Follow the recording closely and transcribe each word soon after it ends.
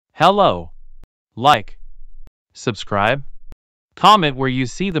Hello. Like. Subscribe. Comment where you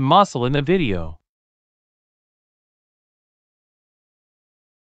see the muscle in the video.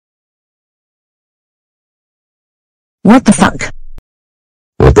 What the fuck?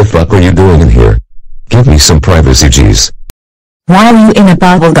 What the fuck are you doing in here? Give me some privacy, jeez. Why are you in a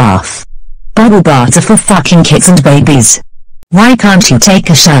bubble bath? Bubble baths are for fucking kids and babies. Why can't you take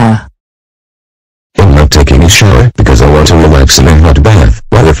a shower? I'm not taking a shower because I want to relax in a hot bath.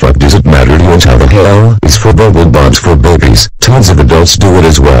 Why the fuck does it matter to you and how the hell is for bubble baths for babies? Tons of adults do it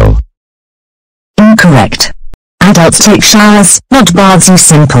as well. Incorrect. Adults take showers, not baths, you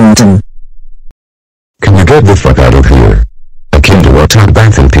simpleton. Can you get the fuck out of here? I came to a hot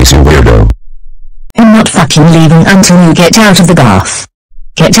bath in peace, you weirdo. I'm not fucking leaving until you get out of the bath.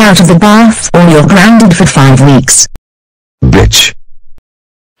 Get out of the bath or you're grounded for 5 weeks. Bitch.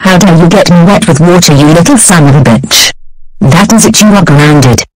 How dare you get me wet with water, you little son of a bitch. That is it, you are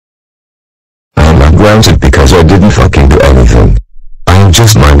grounded. I'm not grounded because I didn't fucking do anything. I am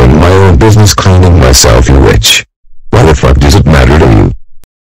just minding my own business, cleaning myself, you witch. Why the fuck does it matter to you?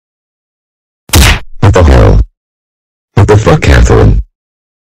 What the hell? What the fuck, Catherine?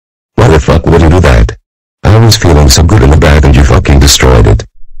 Why the fuck would you do that? I was feeling so good in the bath and you fucking destroyed it.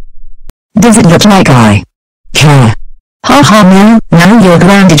 Does it look like I care? Ha ha, no, now you're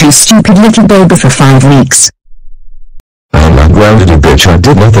grounded, you stupid little baby, for 5 weeks. I'm not grounded, you bitch, I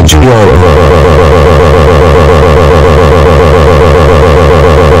did nothing to you.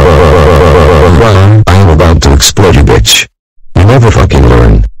 I am about to explode, you bitch. You never fucking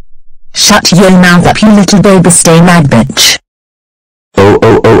learn. Shut your mouth up, you little baby, stay mad, bitch.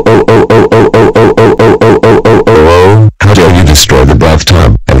 How dare you destroy the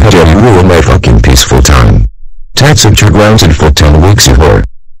bathtub, and how dare you ruin my fucking peaceful time. Tax and you're grounded for 10 weeks, you whore.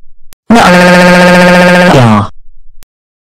 Yeah.